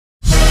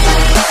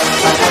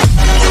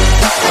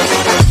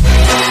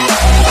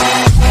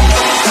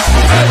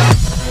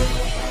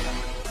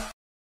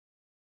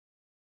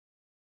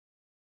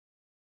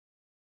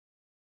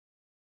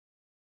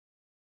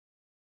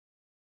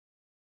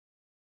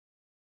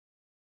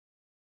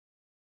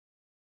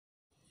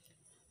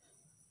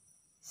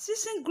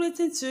Season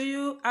greeting to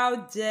you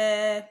out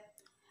there.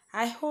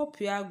 I hope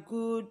you are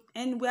good,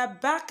 and we are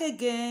back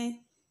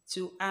again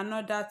to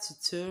another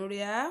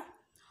tutorial.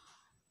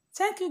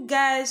 Thank you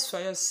guys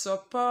for your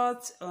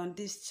support on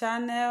this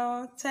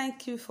channel.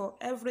 Thank you for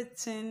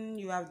everything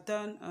you have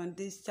done on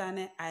this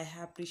channel. I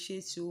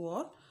appreciate you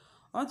all.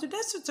 On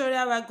today's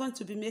tutorial, we are going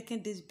to be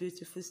making this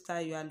beautiful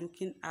style you are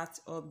looking at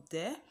up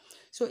there.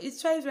 So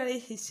it's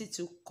very easy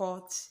to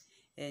cut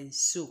and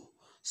sew.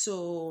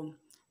 So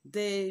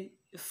the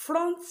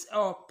front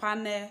or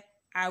panel,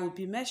 I will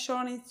be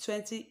measuring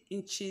 20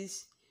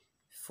 inches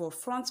for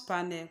front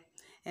panel,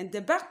 and the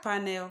back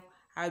panel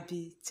I'll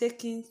be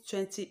taking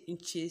 20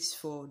 inches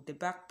for the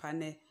back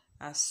panel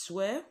as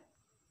well.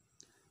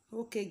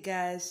 Okay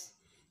guys,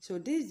 so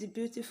this is the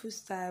beautiful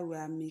style we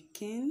are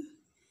making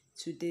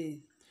today.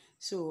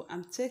 So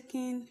I'm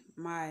taking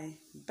my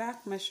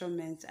back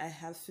measurement. I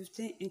have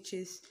 15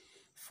 inches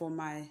for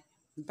my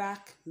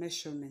back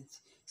measurement.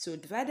 So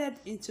divided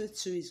into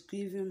 2 is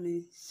giving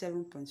me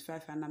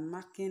 7.5, and I'm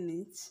marking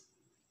it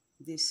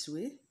this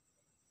way.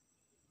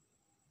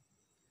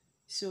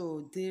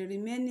 So the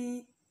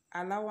remaining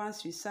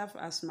allowance will serve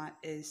as my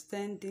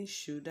extending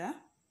shoulder.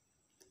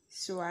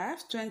 So I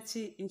have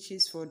 20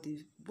 inches for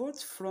the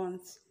both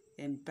front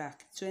and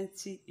back,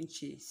 20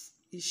 inches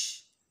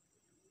each.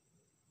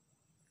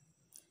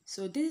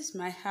 So this is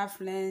my half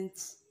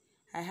length.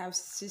 I have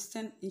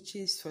 16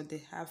 inches for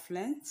the half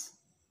length,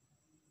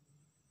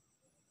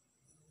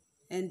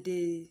 and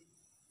the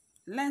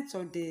length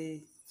of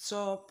the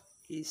top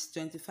is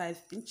 25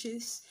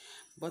 inches,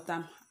 but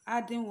I'm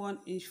adding 1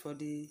 inch for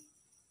the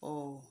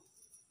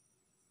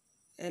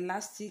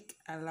elastic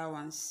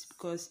allowance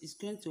because it's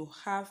going to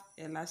have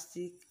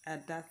elastic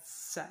at that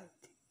side.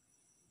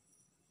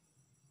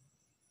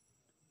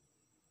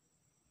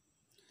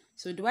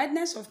 So the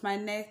wideness of my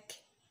neck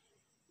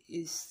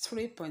is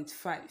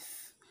 3.5.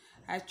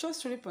 I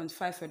chose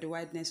 3.5 for the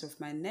wideness of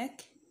my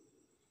neck,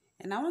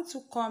 and I want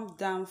to come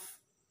down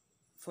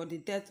for the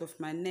depth of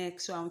my neck,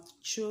 so I want to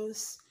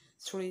choose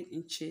 3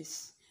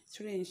 inches.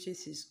 3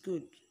 inches is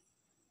good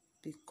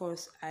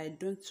because I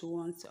don't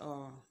want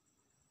a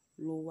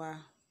lower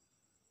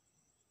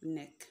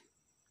neck.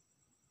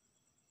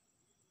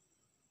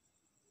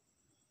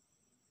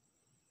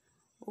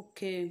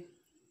 Okay,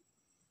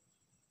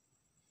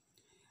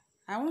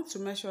 I want to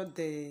measure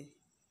the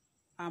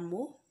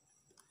armhole,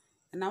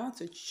 and I want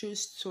to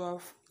choose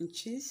 12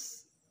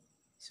 inches.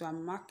 So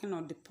I'm marking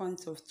on the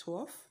point of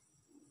 12.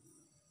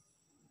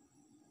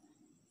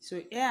 So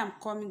here I'm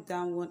coming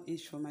down 1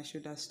 inch for my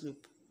shoulder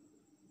slope.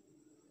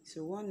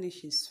 So 1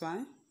 inch is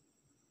fine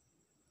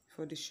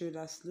for the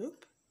shoulder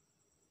slope.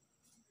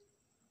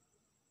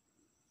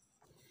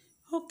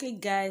 Okay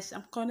guys,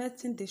 I'm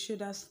connecting the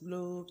shoulder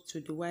slope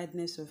to the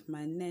wideness of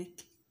my neck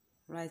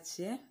right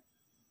here.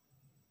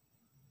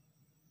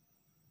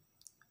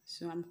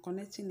 So I'm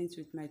connecting it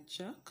with my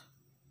chalk.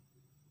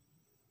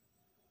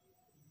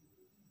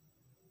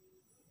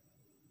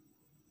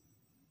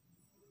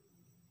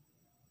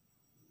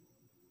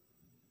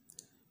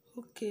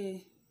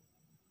 Okay,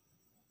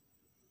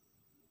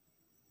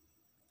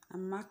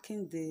 I'm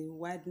marking the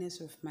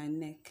wideness of my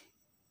neck.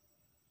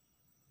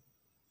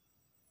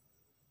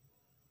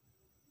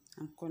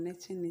 I'm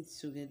connecting it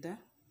together.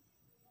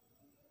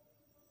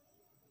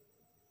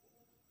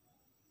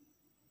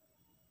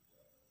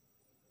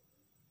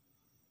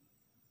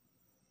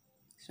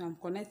 So I'm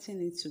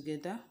connecting it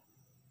together.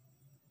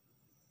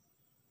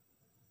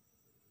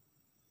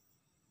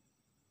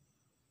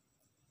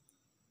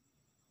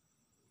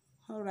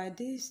 Alright,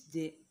 this is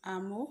the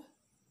armhole,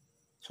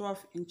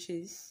 12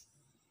 inches,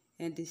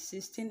 and the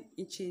 16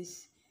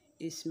 inches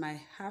is my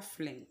half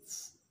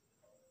length.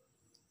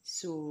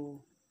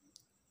 So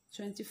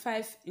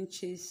 25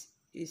 inches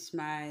is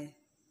my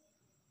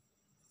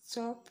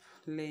top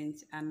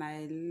length, and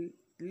I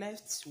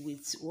left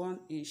with 1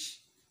 inch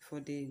for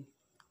the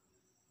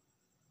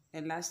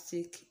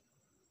elastic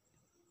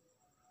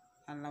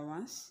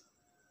allowance.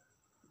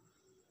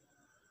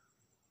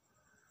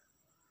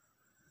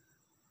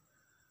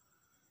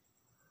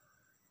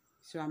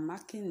 So I'm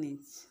marking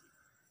it.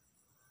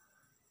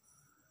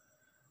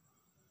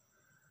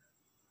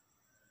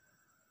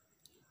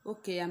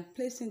 Okay, I'm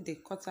placing the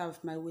cutter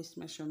of my waist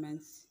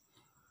measurements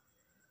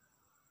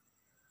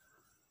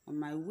on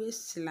my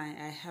waistline.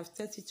 I have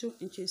 32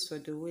 inches for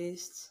the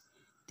waist.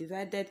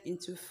 Divided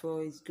into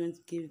 4 is going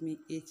to give me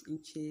 8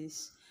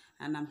 inches,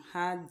 and I'm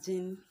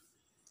adding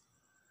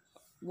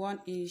 1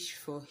 inch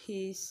for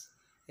his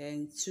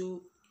and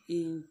 2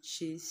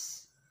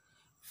 inches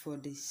for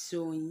the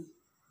sewing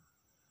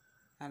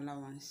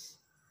allowance.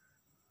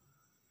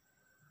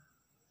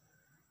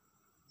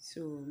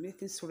 So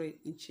making 3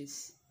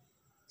 inches.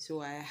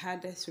 So I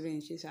added 3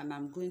 inches, and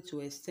I'm going to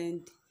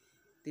extend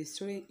the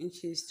 3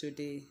 inches to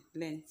the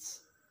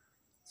length.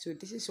 So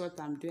this is what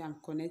I'm doing. I'm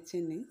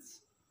connecting it.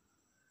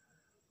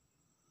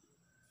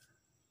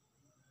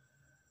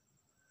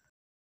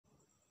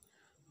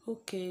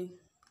 Okay,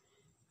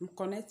 I'm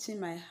connecting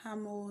my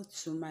armhole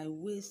to my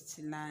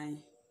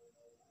waistline.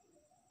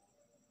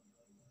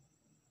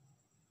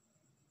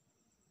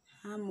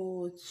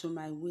 armhole to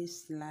my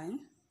waistline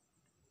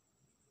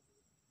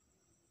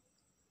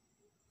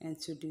and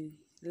to the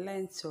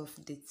length of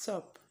the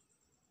top.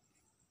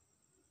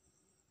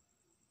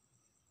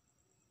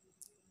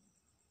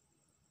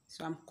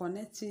 So I'm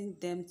connecting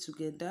them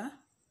together,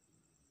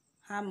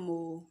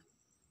 armhole,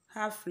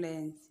 half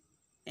length,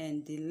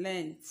 and the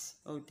length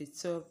of the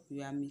top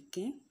we are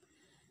making.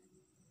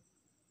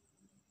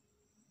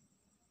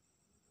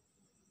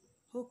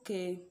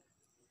 Okay,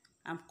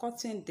 I'm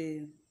cutting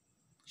the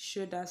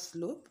shoulder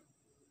slope.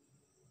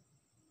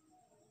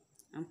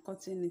 I'm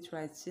cutting it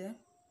right here,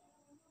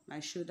 my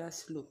shoulder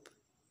slope.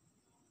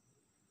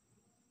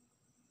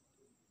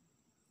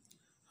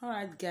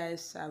 Alright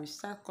guys, I will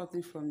start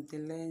cutting from the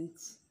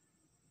length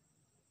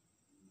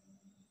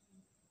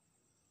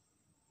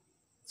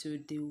to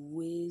the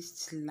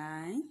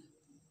waistline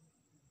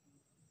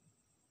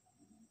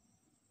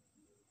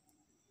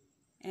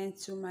and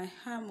to my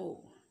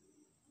armhole.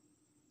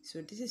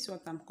 So this is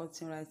what I'm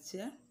cutting right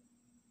here.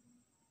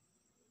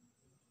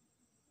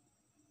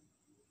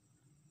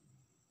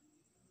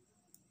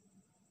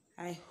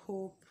 I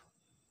hope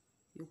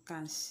you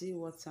can see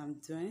what I'm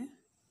doing.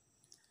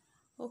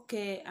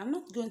 Okay, I'm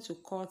not going to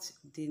cut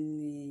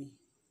the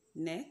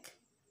neck,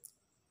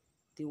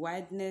 the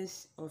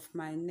wideness of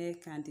my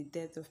neck and the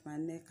depth of my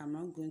neck. I'm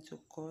not going to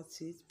cut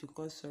it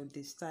because of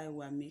the style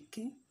we're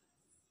making.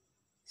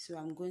 So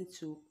I'm going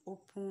to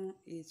open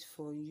it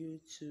for you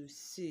to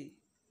see,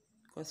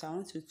 because I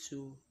want you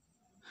to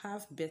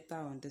have better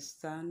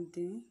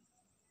understanding.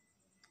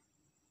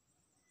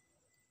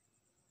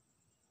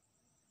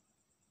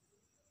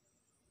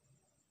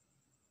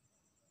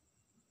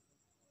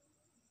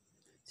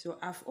 So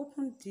I've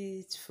opened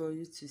it for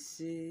you to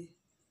see.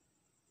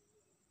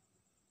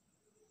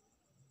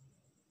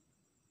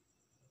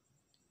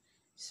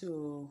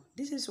 So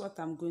this is what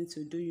I'm going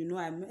to do. You know,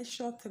 I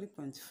measured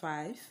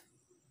 3.5.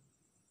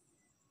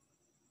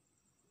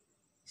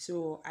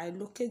 So I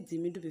located the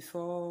middle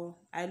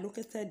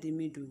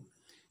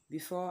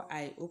before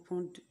I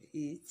opened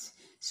it.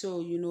 So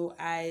you know,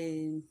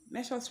 I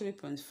measured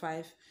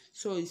 3.5.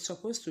 So it's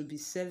supposed to be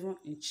 7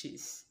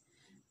 inches.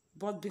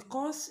 But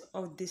because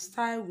of the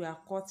style we are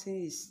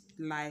cutting is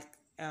like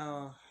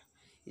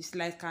it's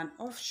like an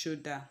off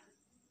shoulder.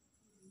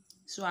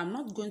 So I'm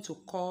not going to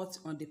cut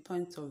on the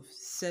point of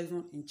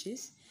 7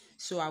 inches.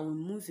 So I will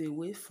move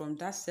away from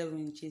that 7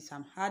 inches.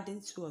 I'm adding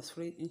 2 or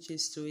 3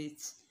 inches to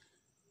it.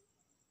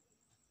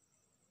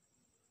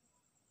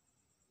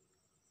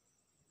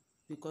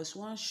 Because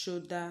one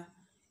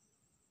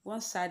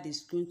side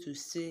is going to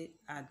stay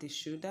at the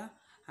shoulder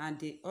and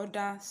the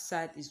other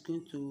side is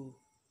going to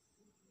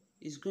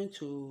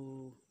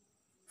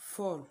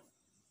fall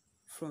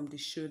from the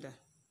shoulder.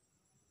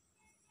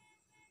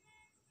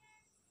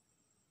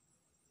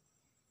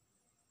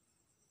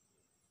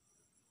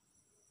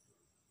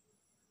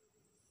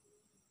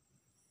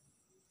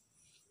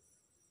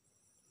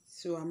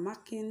 So I'm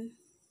marking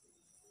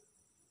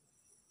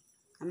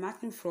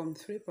from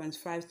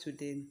 3.5 to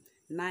the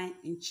 9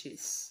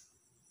 inches.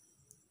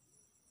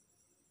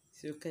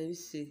 So can you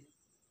see?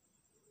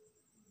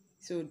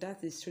 So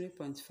that is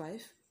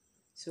 3.5.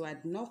 So I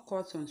did not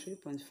cut on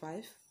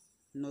 3.5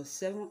 nor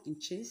 7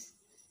 inches,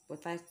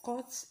 but I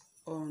cut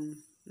on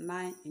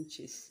 9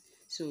 inches.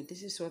 So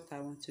this is what I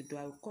want to do.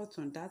 I will cut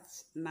on that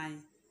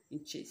 9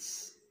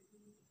 inches.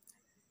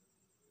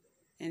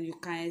 And you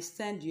can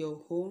extend your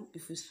home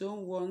if you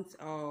don't want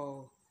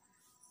a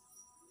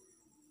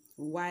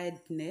wide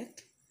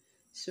neck.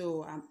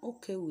 So I'm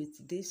okay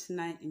with this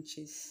 9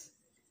 inches.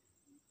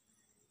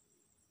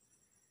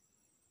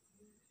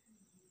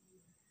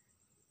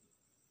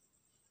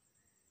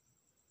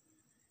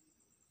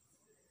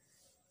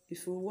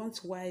 If you want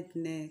wide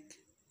neck,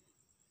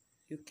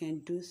 you can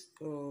do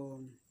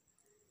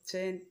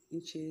 10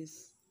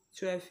 inches,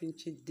 12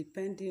 inches,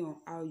 depending on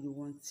how you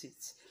want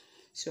it.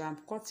 So I'm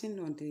cutting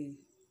on the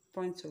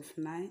point of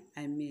 9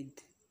 I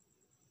made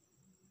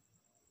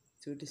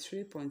to the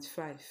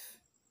 3.5.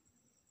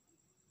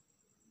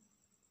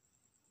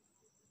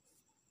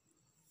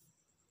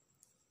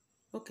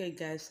 Okay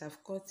guys,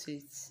 I've cut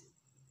it.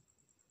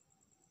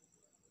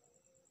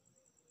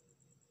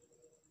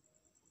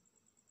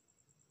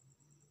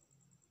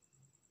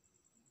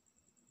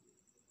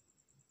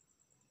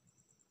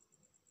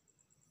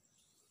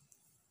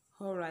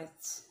 All right.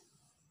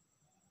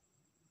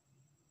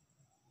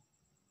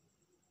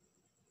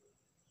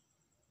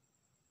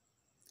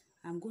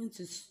 I'm going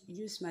to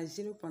use my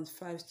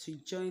 0.5 to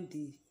join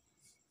the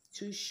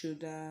two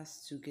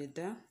shoulders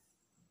together.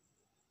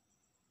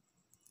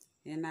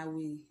 And I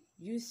will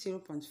use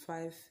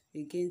 0.5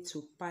 again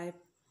to pipe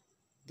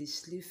the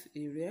sleeve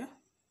area,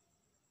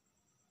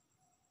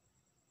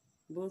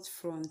 both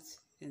front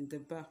and the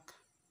back.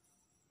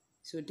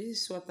 So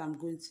this is what I'm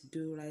going to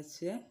do right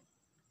here.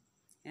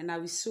 And I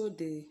will sew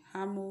the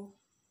armhole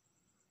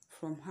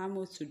from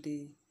armhole to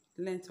the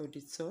length of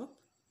the top.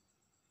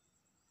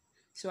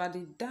 So at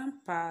the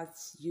down part,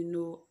 you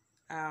know,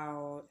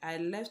 I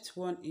left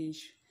 1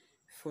 inch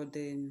for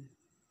the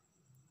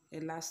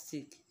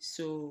elastic.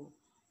 So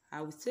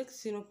I will take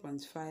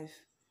 0.5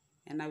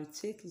 and I will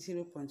take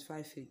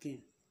 0.5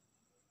 again.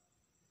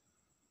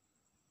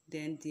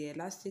 Then the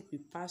elastic will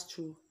pass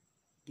through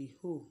the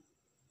hole.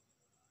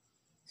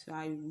 So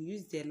I will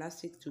use the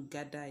elastic to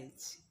gather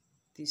it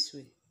this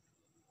way.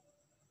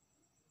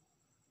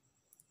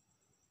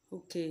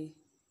 Okay,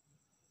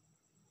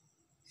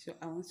 so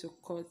I want to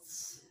cut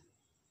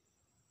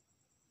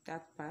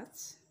that part.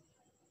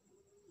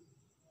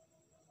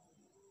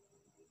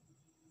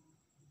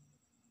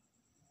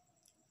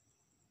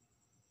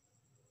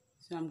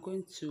 So I'm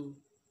going to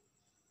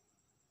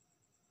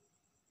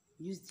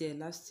use the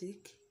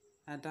elastic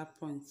at that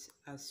point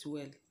as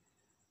well.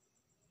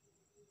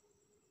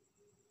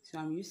 So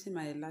I'm using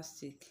my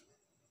elastic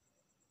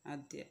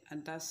at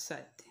that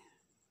side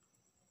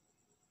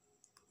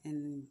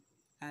and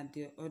at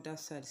the other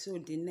side. So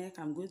the neck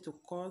I'm going to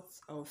cut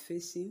or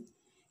facing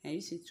and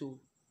use it to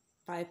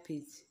pipe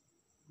it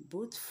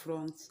both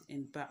front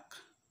and back.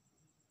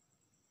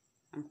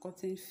 I'm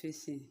cutting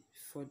facing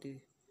for the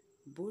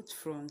both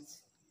front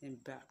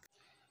and back.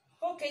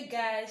 Okay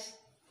guys,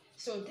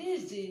 so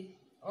this is the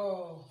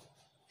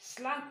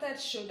slanted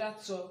shoulder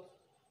top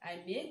I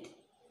made.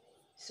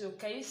 So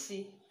can you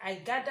see, I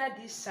gathered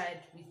this side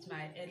with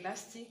my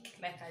elastic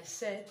like I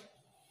said.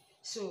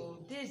 So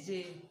this is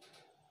the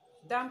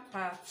down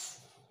part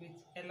with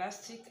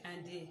elastic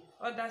and the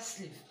other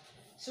sleeve.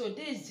 So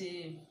this is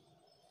the,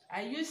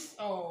 I use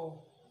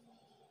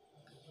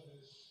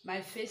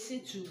my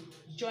facing to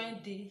join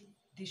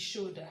the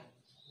shoulder,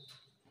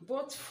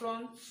 both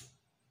front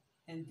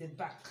and the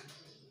back.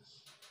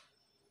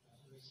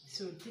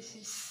 So this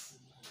is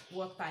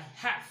what I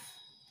have.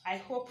 I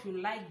hope you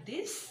like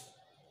this.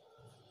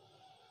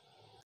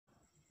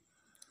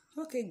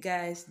 Okay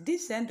guys,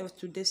 this end of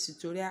today's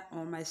tutorial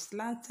on my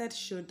slanted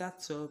shoulder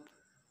top.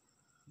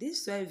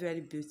 This is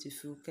very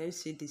beautiful. Can you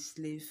see the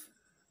sleeve?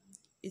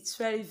 It's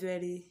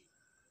very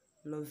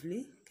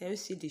lovely. Can you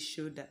see the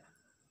shoulder?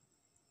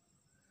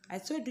 I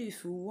told you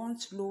if you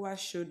want lower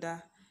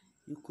shoulder,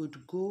 you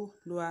could go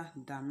lower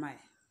than mine.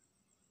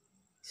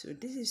 So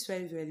this is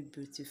very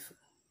beautiful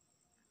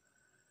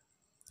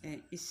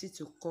and easy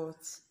to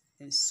cut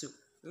and sew.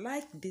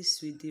 Like this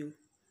video,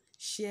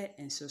 share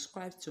and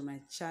subscribe to my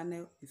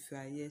channel if you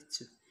are yet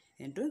to.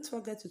 And don't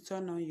forget to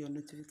turn on your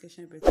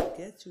notification bell to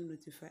get you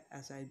notified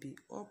as I be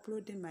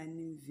uploading my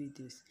new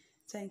videos.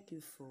 Thank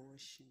you for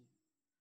watching.